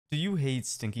Do you hate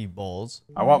stinky balls?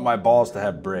 I want my balls to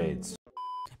have braids.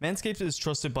 Manscaped is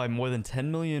trusted by more than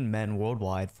 10 million men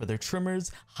worldwide for their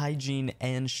trimmers, hygiene,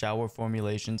 and shower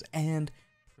formulations, and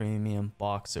premium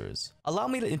boxers. Allow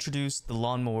me to introduce the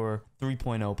Lawnmower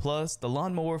 3.0 Plus, the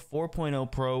Lawnmower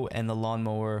 4.0 Pro, and the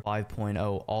Lawnmower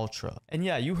 5.0 Ultra. And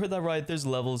yeah, you heard that right, there's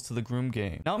levels to the groom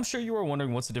game. Now I'm sure you are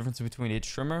wondering what's the difference between each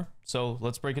trimmer, so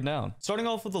let's break it down. Starting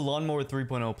off with the Lawnmower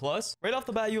 3.0 Plus, right off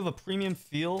the bat you have a premium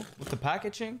feel with the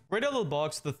packaging. Right out of the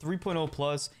box, the 3.0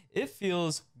 Plus, it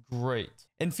feels great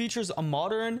and features a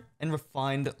modern and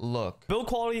refined look. Build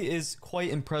quality is quite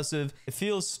impressive. It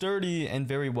feels sturdy and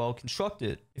very well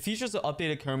constructed. It features an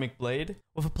updated ceramic blade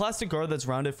with a plastic guard that's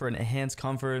rounded for an enhanced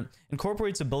comfort,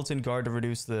 incorporates a built-in guard to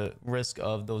reduce the risk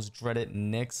of those dreaded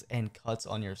nicks and cuts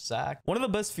on your sack. One of the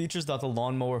best features that the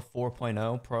Lawnmower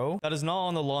 4.0 Pro that is not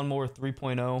on the Lawnmower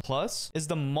 3.0 Plus is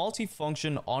the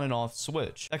multi-function on and off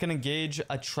switch that can engage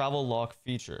a travel lock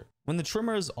feature. When the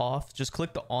trimmer is off, just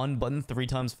click the on button 3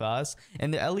 times fast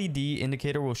and the LED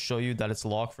indicator will show you that it's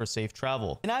locked for safe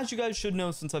travel. And as you guys should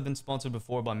know, since I've been sponsored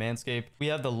before by Manscaped, we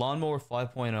have the Lawnmower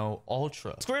 5.0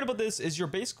 Ultra. What's great about this is you're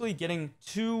basically getting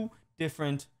 2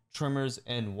 different trimmers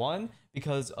in one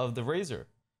because of the razor.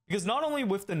 Because not only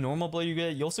with the normal blade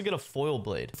you also get a foil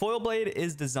blade. Foil blade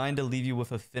is designed to leave you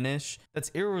with a finish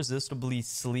that's irresistibly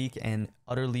sleek and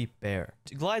utterly bare.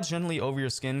 It glides gently over your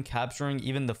skin, capturing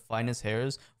even the finest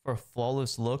hairs for a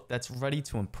flawless look that's ready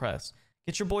to impress.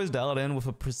 Get your boys dialed in with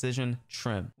a precision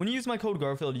trim. When you use my code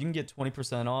Garfield, you can get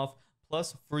 20% off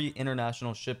plus free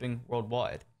international shipping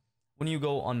worldwide when you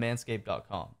go on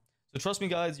manscaped.com. So trust me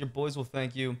guys, your boys will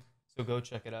thank you. So go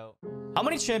check it out. How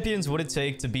many champions would it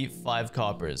take to beat 5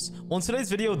 coppers? Well, in today's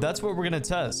video, that's what we're going to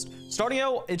test. Starting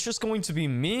out, it's just going to be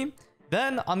me.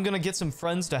 Then I'm going to get some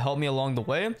friends to help me along the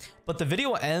way. But the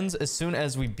video ends as soon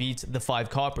as we beat the 5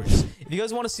 coppers. If you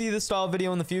guys want to see this style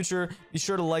video in the future, be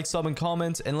sure to like, sub, and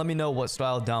comment, and let me know what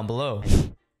style down below.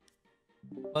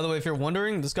 By the way, if you're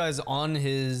wondering, this guy's on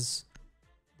his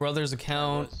brother's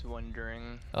account. I was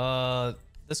wondering.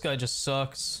 This guy just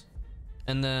sucks.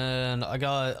 And then I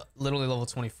got literally level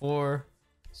 24.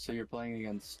 So you're playing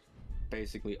against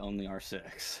basically only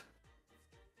R6.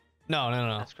 No.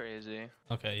 That's crazy.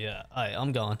 Okay, yeah. Alright,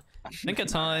 I'm gone. Think of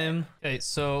time. Okay,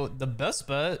 so the best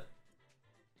bet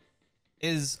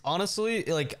is honestly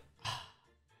like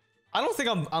I don't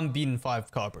think I'm beating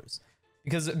 5 coppers.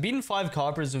 Because beating 5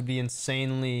 coppers would be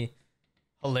insanely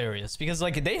hilarious. Because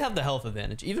like they have the health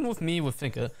advantage. Even with me with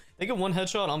Finka, they get 1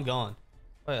 headshot, I'm gone.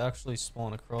 I actually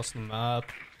spawn across the map.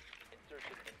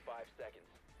 Insertion in 5 seconds.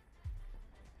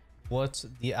 What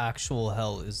the actual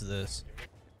hell is this?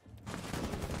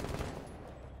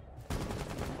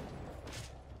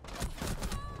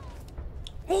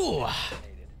 Ooh!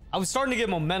 I was starting to get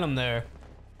momentum there.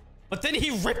 But then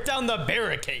he ripped down the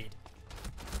barricade.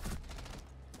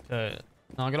 Okay.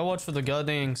 Now I gotta watch for the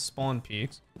goddamn spawn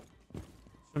peaks.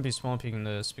 Shouldn't be spawn peeking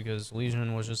this because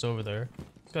Legion was just over there.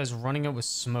 This guy's running out with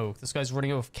smoke. This guy's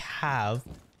running out with Cav.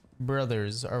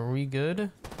 Brothers, are we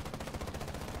good?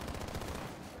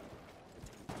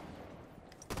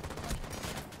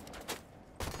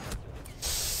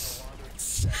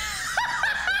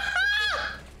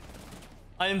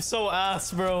 I am so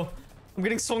ass, bro. I'm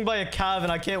getting swung by a Cav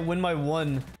and I can't win my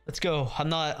 1. Let's go. I'm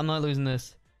not losing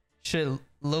this. Shit,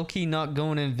 low-key not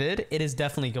going in vid. It is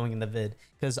definitely going in the vid.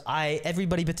 Because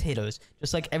everybody potatoes.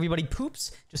 Just like everybody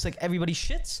poops. Just like everybody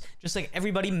shits. Just like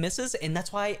everybody misses. And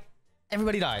that's why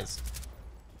everybody dies.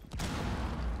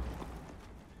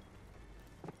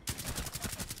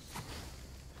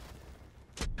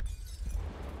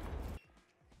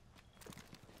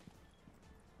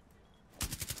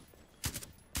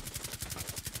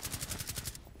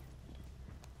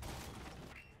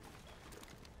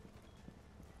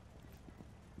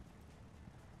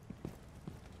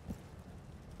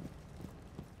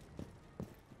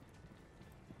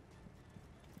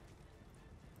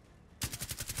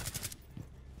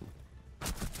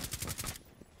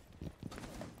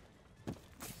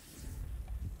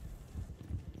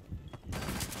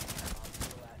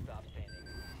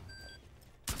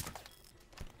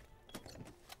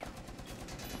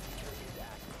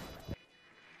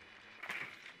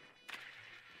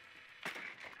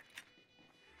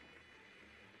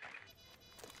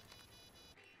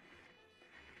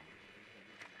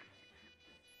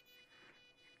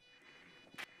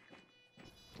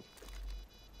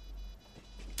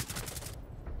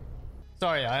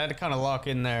 Sorry, I had to kind of lock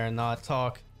in there and not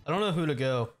talk. I don't know who to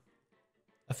go.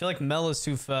 I feel like Mel is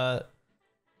too fat.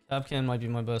 Capcan might be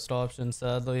my best option,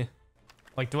 sadly.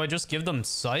 Like, do I just give them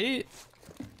sight?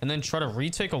 And then try to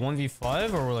retake a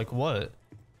 1v5? Or like what?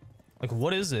 Like,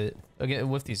 what is it? again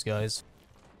with these guys.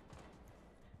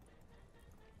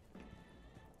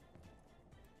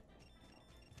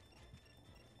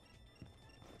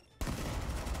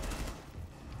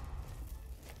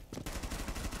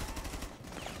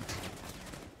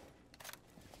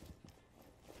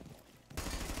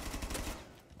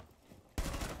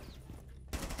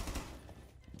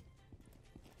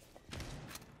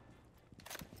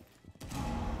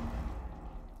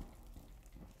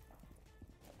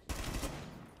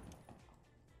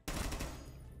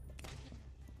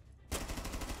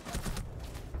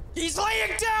 He's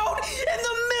laying down in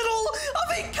the middle of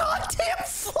a goddamn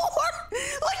floor!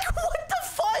 Like, what the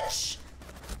fudge?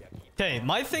 Okay,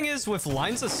 my thing is with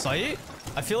lines of sight,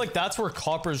 I feel like that's where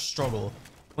coppers struggle.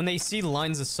 When they see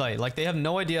lines of sight, like they have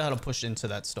no idea how to push into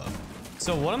that stuff.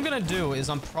 So what I'm gonna do is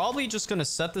I'm probably just gonna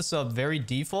set this up very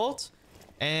default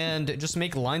and just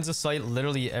make lines of sight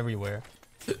literally everywhere.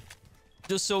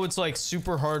 Just so it's like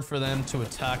super hard for them to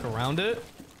attack around it.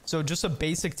 So just a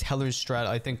basic teller strat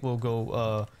I think will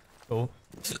go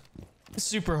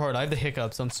super hard. I have the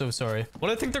hiccups. I'm so sorry. What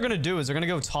I think they're gonna do is they're gonna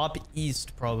go top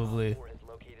east probably.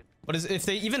 But if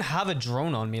they even have a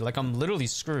drone on me, like I'm literally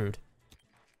screwed.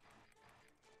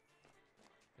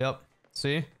 Yep.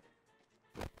 See?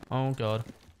 Oh god.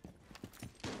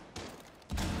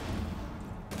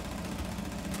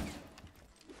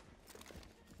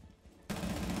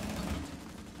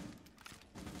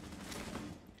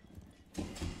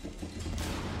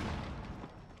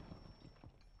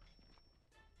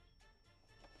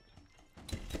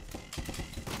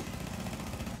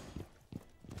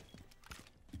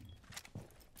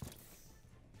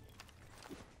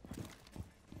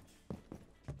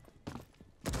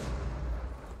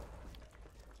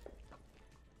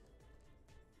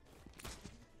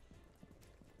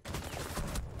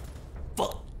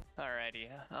 Alrighty.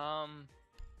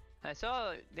 I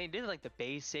saw they did like the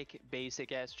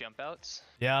basic ass jump outs.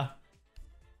 Yeah.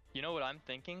 You know what I'm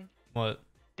thinking? What?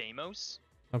 Deimos.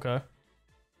 Okay.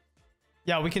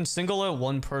 Yeah, we can single out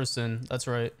one person. That's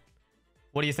right.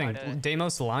 What do you think?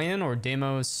 Deimos Lion or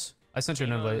Deimos? I sent you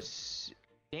an invite.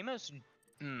 Deimos.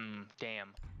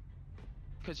 Damn.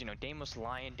 Because you know Deimos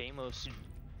Lion, Deimos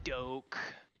Doke.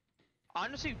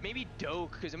 Honestly, maybe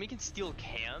Doke, because then we can steal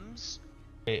cams.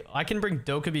 Hey, I can bring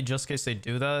Dokubi just in case they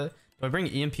do that. Do I bring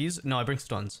EMPs? No, I bring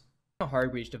stuns. A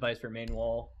hard breach device for main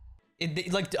wall.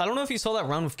 Like, I don't know if you saw that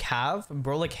round with Cav.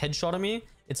 Bro, like, headshot at me.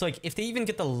 It's like, if they even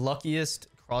get the luckiest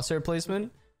crosshair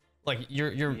placement, like,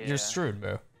 you're screwed,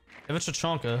 bro. If it's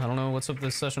Chachanka, I don't know what's up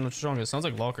this session with Chachanka. It sounds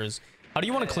like lockers. How do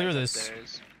you want to clear this?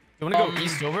 Do you want to go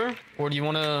east over? Or do you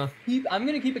want to... I'm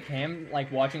going to keep a cam,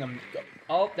 like, watching them.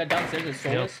 Oh, that downstairs is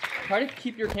soulless. Yep. Try to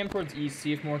keep your cam towards east.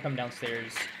 See if more come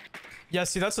downstairs. Yeah,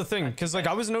 see, that's the thing. Because, like,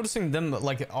 I was noticing them,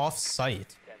 like,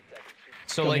 off-site.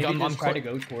 So, like, I'm trying to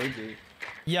go towards it.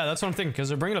 Yeah, that's what I'm thinking. Because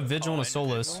they're bringing a Vigil and a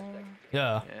Soulless.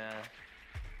 Yeah.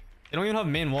 They don't even have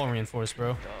main wall reinforced,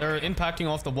 bro. They're impacting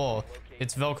off the wall.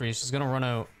 It's Valkyrie. She's going to run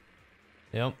out.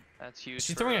 Yep. That's huge. Is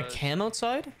she throwing a cam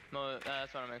outside? No,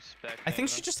 that's what I'm expecting. I think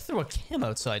she just threw a cam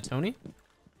outside, Tony.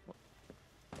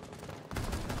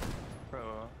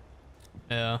 Bro.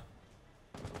 Yeah.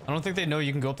 I don't think they know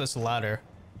you can go up this ladder.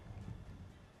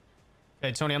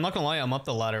 Hey, Tony, I'm not gonna lie, I'm up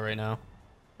the ladder right now.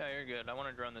 Yeah, you're good. I want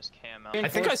to drone this cam out. I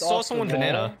think I saw someone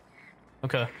banana.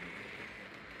 Okay.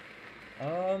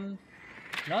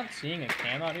 Not seeing a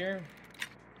cam out here.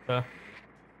 Okay.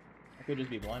 I could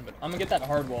just be blind, but I'm gonna get that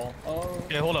hard wall. Oh.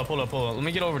 Okay, hold up. Let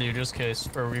me get over to you just in case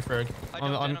for a refrag.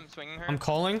 I'm swinging her. I'm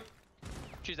calling.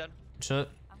 She's dead. Shit.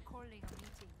 I'm calling a meeting.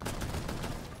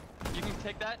 You can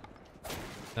take that.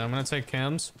 Yeah, I'm gonna take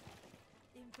cams.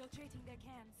 Infiltrating their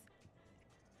cams.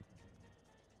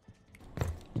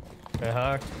 Okay,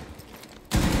 hack.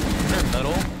 Is there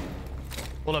metal?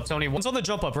 Hold up, Tony. One's on the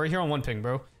jump up right here on one ping,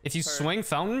 bro. If you swing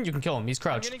Fountain, you can kill him. He's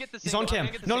crouched. He's on cam.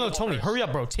 No, Tony, hurry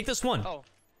up, bro. Take this one. Oh.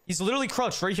 He's literally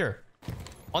crouched right here.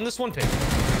 On this one ping.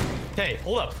 Okay,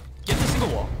 hold up. Get the single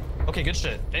wall. Okay, good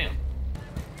shit. Damn.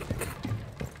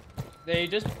 They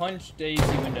just punched the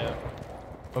AC window.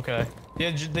 Okay.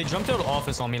 Yeah, they jumped out of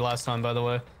office on me last time, by the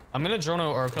way. I'm gonna drone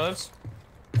out archives.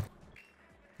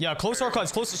 Yeah, close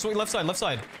archives. Close to swing. Left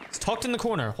side. It's tucked in the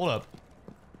corner. Hold up.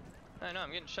 I know,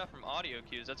 I'm getting shot from audio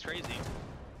cues. That's crazy.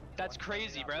 That's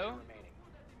crazy, bro.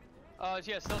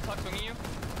 Yeah, still tucked swinging you.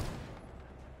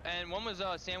 And one was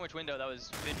sandwich window. That was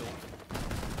Vigil.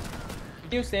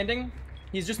 He was standing.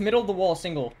 He's just middle of the wall,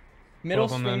 single. Middle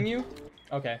swing you.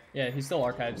 Okay, yeah, he's still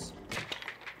archives.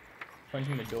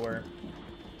 Punching the door.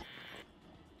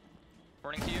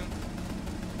 Running to you.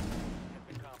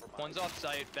 One's off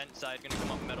site, vent side, gonna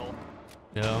come up middle.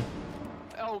 Yeah.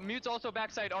 Oh, Mute's also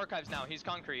backside archives now. He's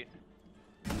concrete.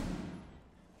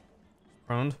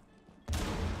 Proned.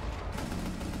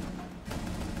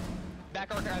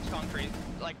 Back archives concrete.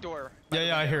 Like door. Yeah,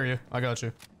 yeah, I hear you. I got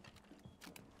you.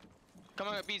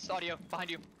 Coming up, beast audio.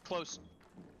 Behind you. Close.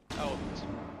 Oh,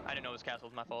 I didn't know it was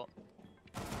castled. My fault.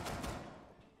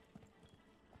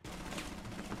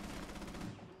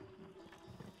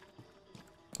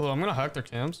 Hello, I'm gonna hack their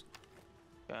cams.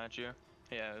 Got you.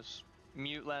 Yeah, it was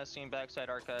mute last seen backside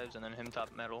archives and then him top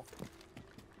metal.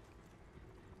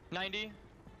 90.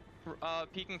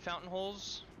 Peeking fountain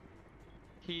holes.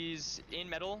 He's in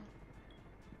metal.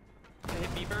 Hit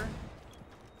beeper.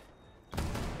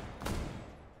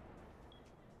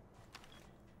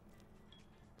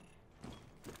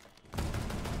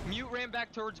 Mute ran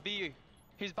back towards B.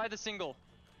 He's by the single.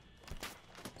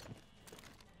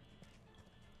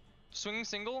 Swinging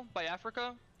single by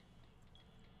Africa.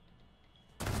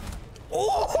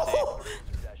 Oh!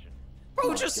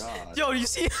 Bro, just God. yo, you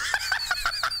see?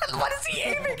 What is he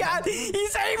aiming at?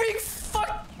 He's aiming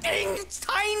fucking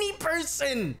tiny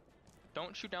person.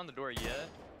 Don't shoot down the door yet.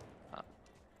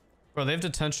 Bro, they have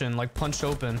detention, like punched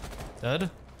open. Dead?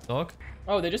 Doc?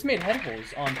 Oh, they just made head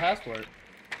holes on passport.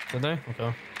 Did they?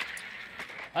 Okay.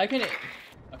 I can.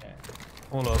 Okay.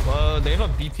 Hold up. They have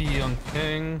a BP on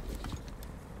ping.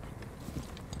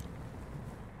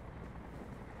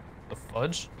 The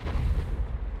fudge?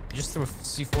 You just threw a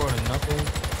C4 and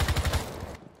nothing.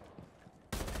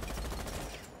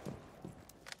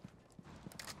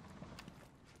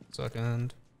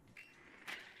 Second.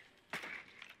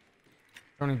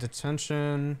 Running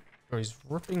detention. Bro, he's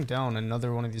ripping down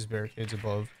another one of these barricades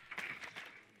above.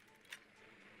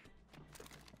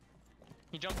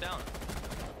 He jumped down.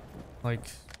 Like,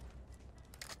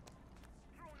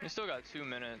 We still got 2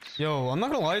 minutes. yo, I'm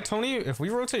not gonna lie, Tony, if we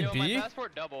rotate Yo, B, my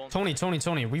passport double.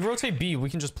 Tony, we rotate B, we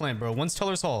can just plant, bro. One's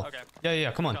Teller's Hall. Okay.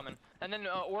 Yeah, come on. Coming. And then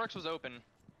Oryx was open.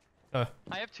 Uh,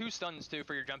 I have 2 stuns too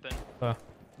for your jumping.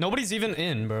 Nobody's even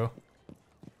in, bro.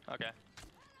 Okay.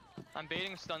 I'm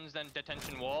baiting stuns then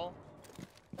detention wall.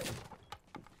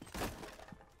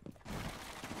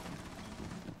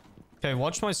 Okay,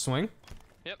 watch my swing.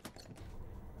 Yep.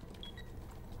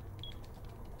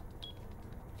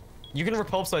 You can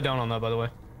repel upside down on that, by the way.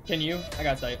 Can you? I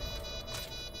got sight.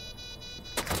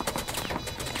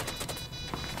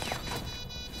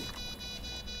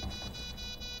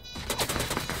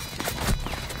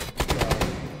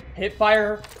 Hip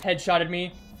fire headshotted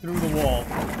me through the wall.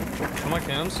 On my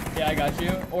cams. Yeah, I got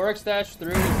you. Oryx dash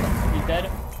through. He's dead.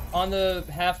 On the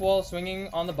half wall, swinging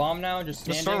on the bomb now, just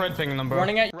standing. Just start red pinging them, bro.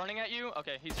 Running at. Running at you?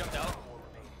 Okay, he's jumped out.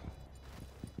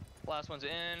 Last one's in.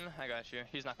 I got you.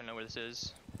 He's not gonna know where this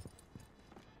is.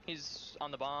 He's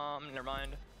on the bomb. Never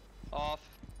mind. Off.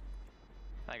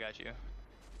 I got you.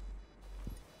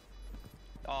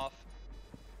 Off.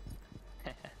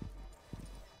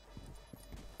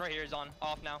 Right here, he's on.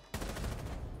 Off now.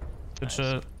 Good Nice.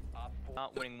 shit.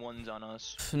 Not winning ones on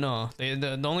us. No,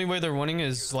 the only way they're winning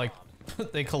is like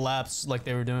they collapse like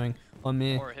they were doing on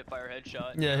me. Or a hipfire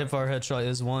headshot. Yeah, hipfire headshot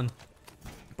is one.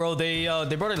 Bro, they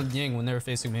brought a Ying when they were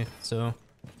facing me, so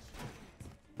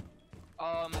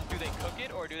Do they cook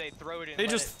it or do they throw it in? they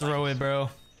just throw it, bro.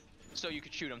 So you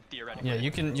could shoot them theoretically. Yeah,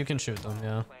 you can shoot them.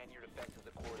 Yeah.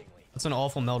 That's an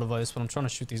awful mel device, but I'm trying to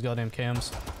shoot these goddamn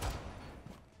cams.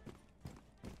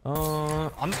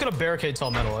 I'm just gonna barricade tall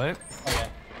metal, right? Okay.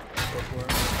 Go for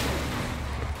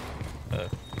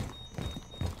it.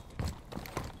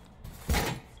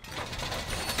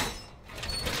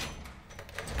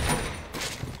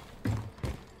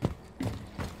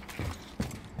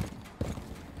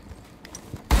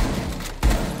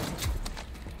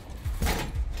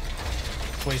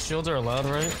 Wait, shields are allowed,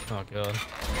 right? Oh god.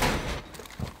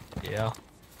 Yeah.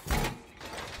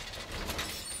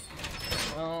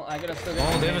 Well, I gotta still get.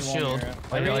 Oh, the they have a main wall shield. mirror.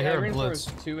 I hear a reinforced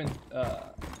blitz. 2 and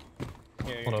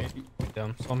here, Hold up.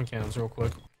 Damn, slamming cannons real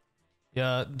quick.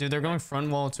 Yeah, dude, they're going front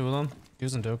wall, 2 of them.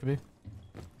 Using Dokkaebi.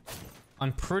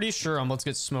 I'm pretty sure I'm about to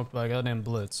get smoked by a goddamn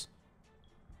blitz.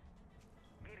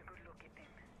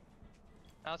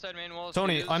 Outside main wall.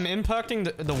 Tony, I'm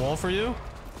impacting the wall for you.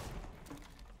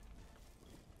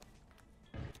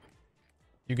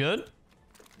 You good?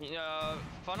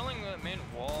 Funneling the main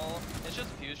wall. It's just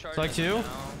fuse charges. It's IQ? now.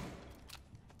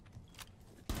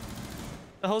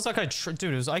 The hell is that guy?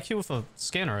 Dude, it was IQ with a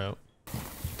scanner out.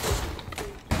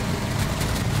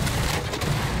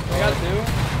 I got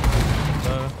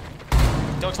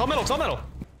 2. Yo, tall metal, tall metal.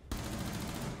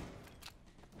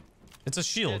 It's a Yeah,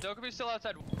 shield. Dokkaebi's still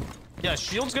outside. Yeah,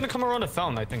 shield's gonna come around a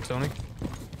fountain, I think, Tony.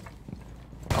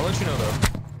 I'll let you know though.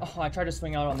 Oh, I tried to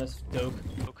swing out on this doke.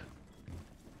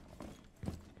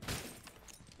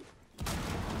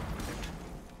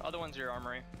 Other one's your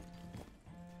armory.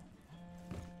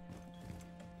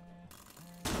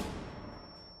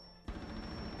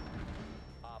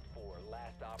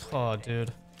 Oh,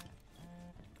 dude.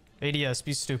 ADS,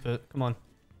 be stupid. Come on.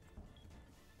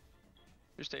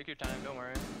 Just take your time, don't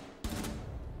worry.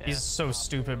 He's so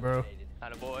stupid, bro.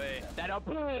 Attaboy.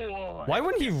 Attaboy. Why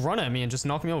wouldn't he run at me and just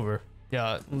knock me over?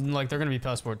 Yeah, like they're gonna be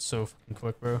passports so fucking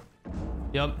quick, bro.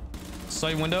 Yep.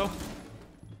 Sight window.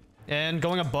 And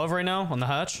going above right now on the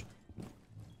hatch.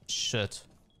 Shit.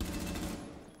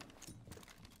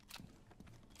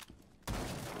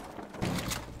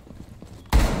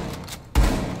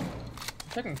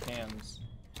 Checking cams.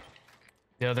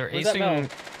 Yeah, they're Where's that acing. Mel?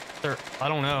 They're. I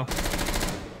don't know.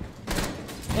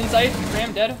 Insight,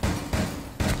 Ram dead.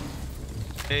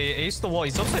 They ace the wall.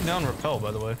 He's upside down rappel,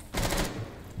 by the way.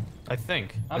 I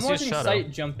think. I I'm see his watching shadow.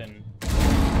 sight jumping.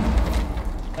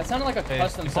 That sounded like a Hey,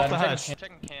 custom he popped side. the I'm hatch. checking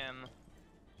Checking cam.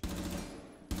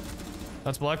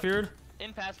 That's Blackbeard.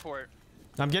 In passport.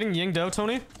 I'm getting yinged out,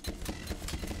 Tony.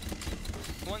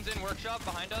 One's in workshop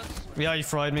behind us. Yeah, he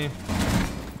fried me.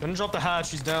 Gonna drop the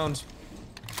hatch. He's downed.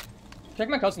 Check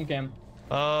my custom cam.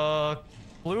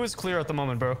 Blue is clear at the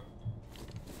moment, bro.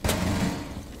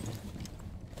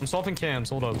 I'm swapping cams.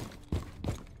 Hold up.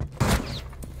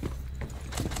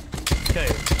 Okay.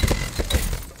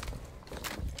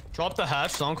 Drop the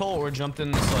hatch, sound call, or jumped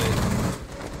in the site.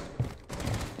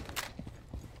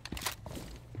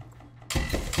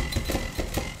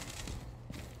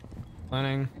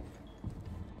 Planning.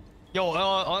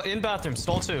 Yo, in bathroom,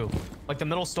 stall 2. Like the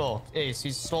middle stall. Ace,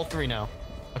 he's stall 3 now.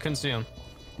 I couldn't see him.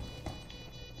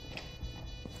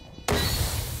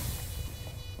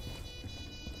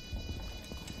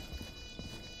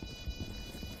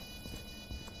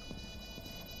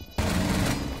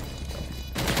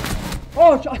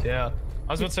 Oh, Yeah.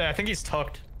 I was about to say, I think he's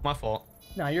tucked. My fault.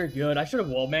 nah, you're good. I should have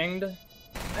wall banged.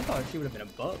 I thought she would have been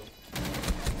above.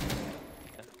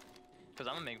 Cause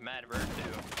I'm gonna make mad bird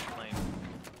too. Like,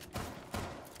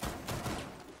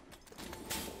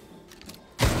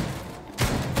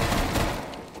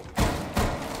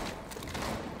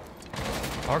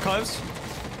 Archives?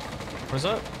 Where's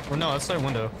that? Or no, that's that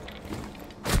window.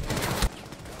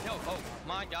 yo, oh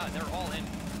my god, they're all in.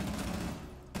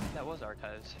 That was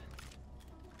archives.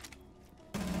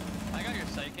 I got your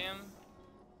sight cam.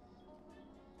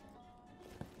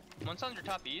 One's on your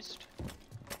top east.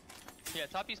 Yeah,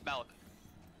 top east balk.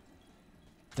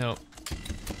 Nope.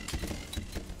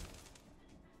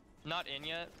 Not in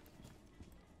yet.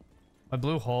 My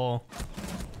blue hole.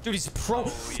 Dude, he's pro.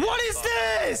 Oh, yeah, What is fuck.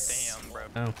 this? Damn, bro.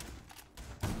 Oh.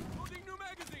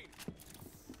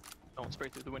 Don't spray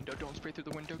through the window, don't spray through the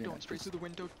window, Yeah, don't spray through the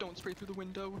window, don't spray through the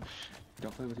window.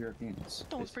 Don't play with Europeans.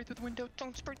 Don't spray through the window,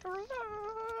 don't spray through the window.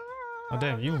 Oh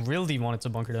damn, you really wanted to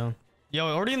bunker down. Yo,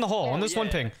 already in the hall. Oh, on this one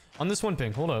yeah. ping. On this one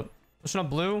ping. Hold up. Pushing up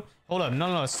blue. Hold up.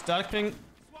 No. Static ping.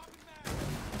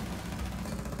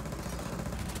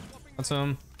 That's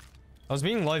him. I was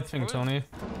being live ping, What? Tony.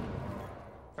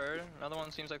 Heard. Another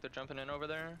one seems like they're jumping in over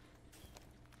there.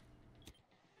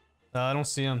 I don't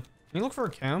see him. Can you look for a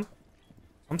cam?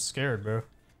 I'm scared, bro.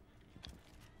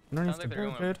 Underneath Sounds like the they're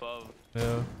going barricade. above.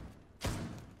 Yeah.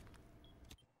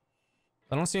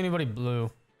 I don't see anybody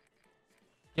blue.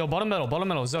 Yo, bottom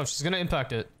metal, Zo, she's gonna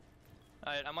impact it.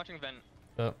 Alright, I'm watching vent.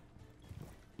 Yep.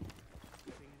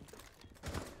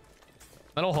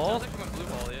 Metal hall? Sounds like she went blue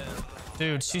wall, yeah.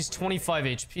 Dude, she's 25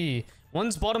 HP.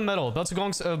 One's bottom metal, about to go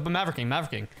on,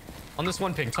 mavericking. On this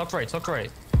one ping, tucked right. Tucked right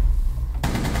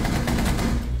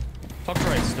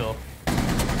still.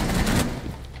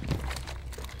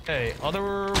 Okay, other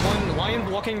one, lion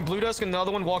walking blue desk, and the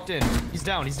other one walked in. He's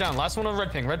down. Last one on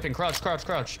red ping,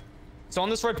 crouch. So on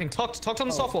this red ping, tucked on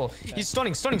the soft wall. He's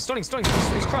stunning.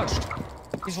 He's crouched.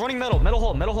 He's running metal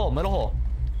hole.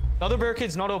 The other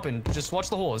barricade's not open. Just watch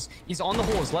the holes. He's on the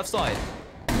holes, left side.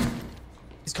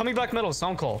 He's coming back metal,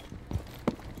 sound call.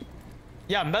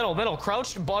 Yeah, metal,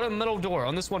 crouched, bottom metal door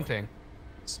on this one ping.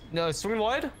 Swing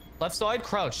wide, left side,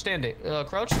 crouch, standing,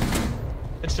 crouch.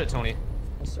 Good shit, Tony.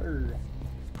 Yes, sir.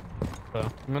 I'm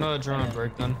gonna drone on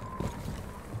break then.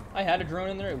 I had a drone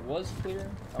in there. It was clear.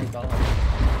 Oh god.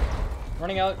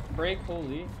 Running out. Break.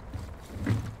 Holy.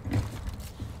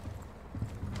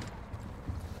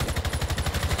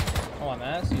 Oh, I'm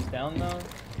ass. He's down though.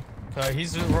 Okay,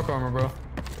 he's in rook armor, bro.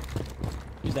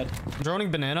 He's dead. I'm droning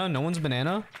banana. No one's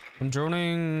banana. I'm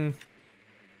droning.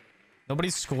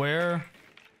 Nobody's square.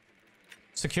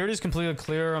 Security's completely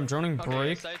clear. I'm droning Okay,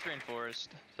 break. site's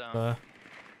reinforced, so.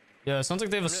 Yeah, it sounds like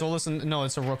they have a Solus and no,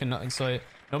 it's a rook and sight.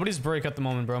 Nobody's break at the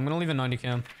moment, bro. I'm gonna leave a 90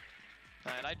 cam.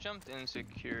 Alright, I jumped in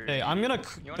security. Hey, I'm gonna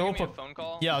You go wanna give me up. a phone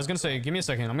call? Yeah, I was gonna say, give me a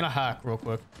second. I'm gonna hack real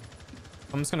quick.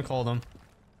 I'm just gonna call them.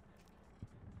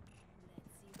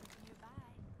 Let's see what you buy.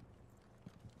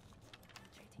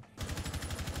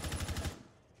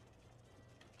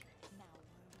 Infiltrating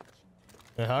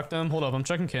They hacked them. Hold up, I'm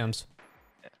checking cams.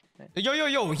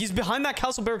 Yo, he's behind that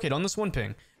castle barricade on this one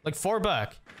ping. Like, far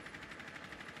back.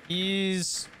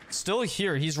 He's still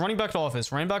here. He's running back to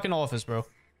office. Running back in office, bro.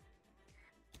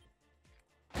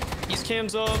 East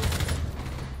cam's up.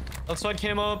 Left side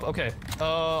cam up. Okay.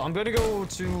 I'm gonna go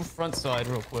to front side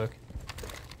real quick.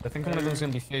 I think one of them's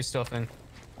gonna be face stuffing.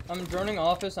 I'm droning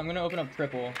office. I'm gonna open up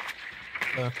triple.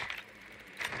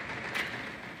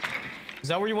 Is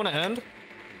that where you want to end?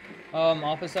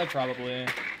 Office side probably.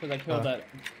 Because I killed that.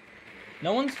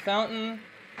 No one's fountain.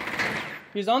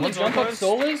 He's on the jump up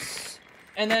Solus.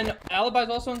 And then Alibi's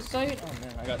also in sight. Oh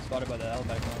man, I got spotted by the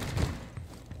Alibi clone.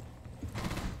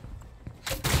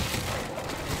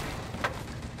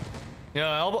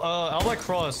 Yeah, Alibi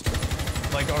crossed.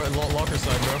 Like, our locker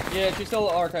side, bro. Yeah, she's still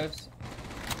archives.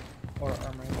 Or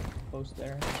armor. Close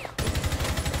there.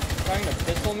 Trying to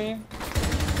pistol me.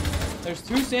 There's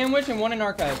 2 sandwich and 1 in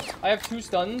archives. I have 2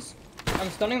 stuns. I'm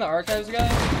stunning the archives guy.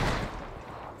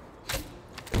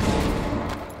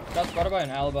 Got spotted by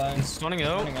an Alibi. He's stunning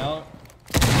out.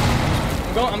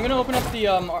 I'm gonna open up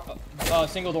the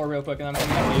single door real quick and I'm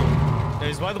gonna leave. Yeah,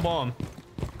 he's by the bomb.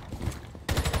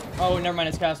 Oh, never mind.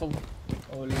 It's castle.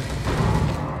 Oh,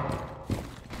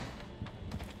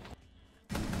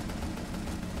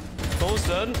 Soul's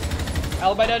dead.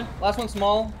 Alibi dead. Last one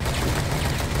small.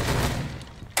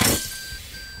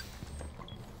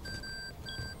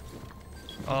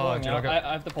 Oh, dude,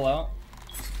 I have to pull out.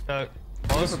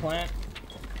 Pause. For plant.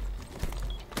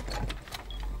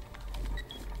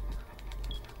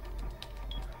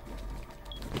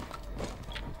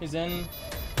 He's in.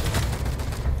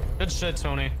 Good shit,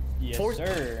 Tony. Yes,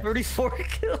 sir. 34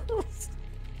 kills.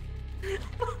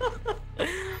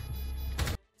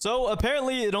 So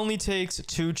apparently it only takes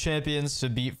 2 champions to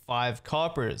beat 5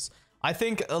 coppers. I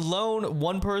think alone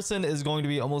one person is going to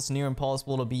be almost near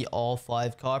impossible to beat all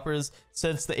 5 coppers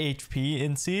since the HP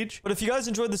in Siege. But if you guys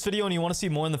enjoyed this video and you want to see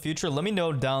more in the future, let me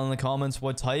know down in the comments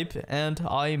what type and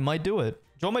I might do it.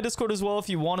 Join my Discord as well if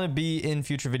you want to be in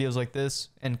future videos like this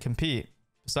and compete.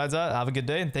 Besides that, have a good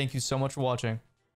day and thank you so much for watching.